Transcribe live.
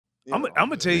I'm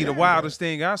gonna tell you the wildest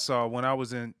thing I saw when I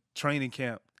was in training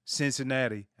camp,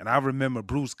 Cincinnati, and I remember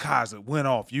Bruce Kaiser went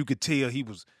off. You could tell he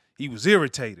was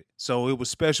irritated. So it was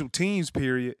special teams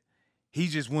period. He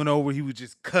just went over. He was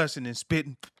just cussing and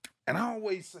spitting, and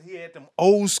he had them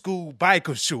old school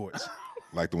biker shorts,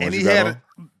 like the ones and you he got had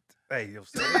on? Hey, yo,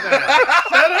 set it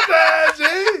down,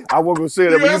 G. I wasn't gonna say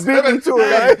that, but you beat me to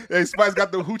it, right? Hey, Spice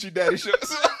got the Hoochie Daddy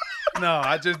shorts. No,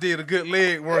 I just did a good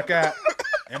leg workout,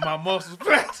 and my muscles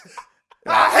flexed.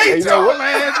 I hate y'all,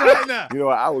 man, right now. You know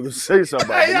what? I was gonna say something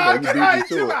about Hey, it. y'all, You beat me to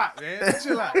chill it. out, man.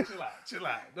 Chill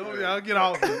out. Don't y'all get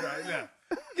off me right now.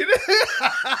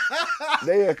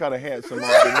 They kind of handsome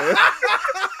out there, man.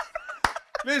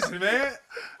 Listen, man,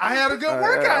 I had a good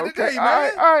workout okay. today,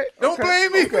 man. All right. Don't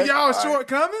blame me for y'all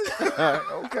shortcomings.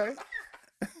 Okay.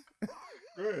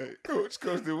 Go ahead. Coach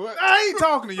did what? I ain't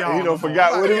talking to y'all. You don't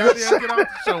forgot what he was saying. Get off the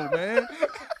show, man.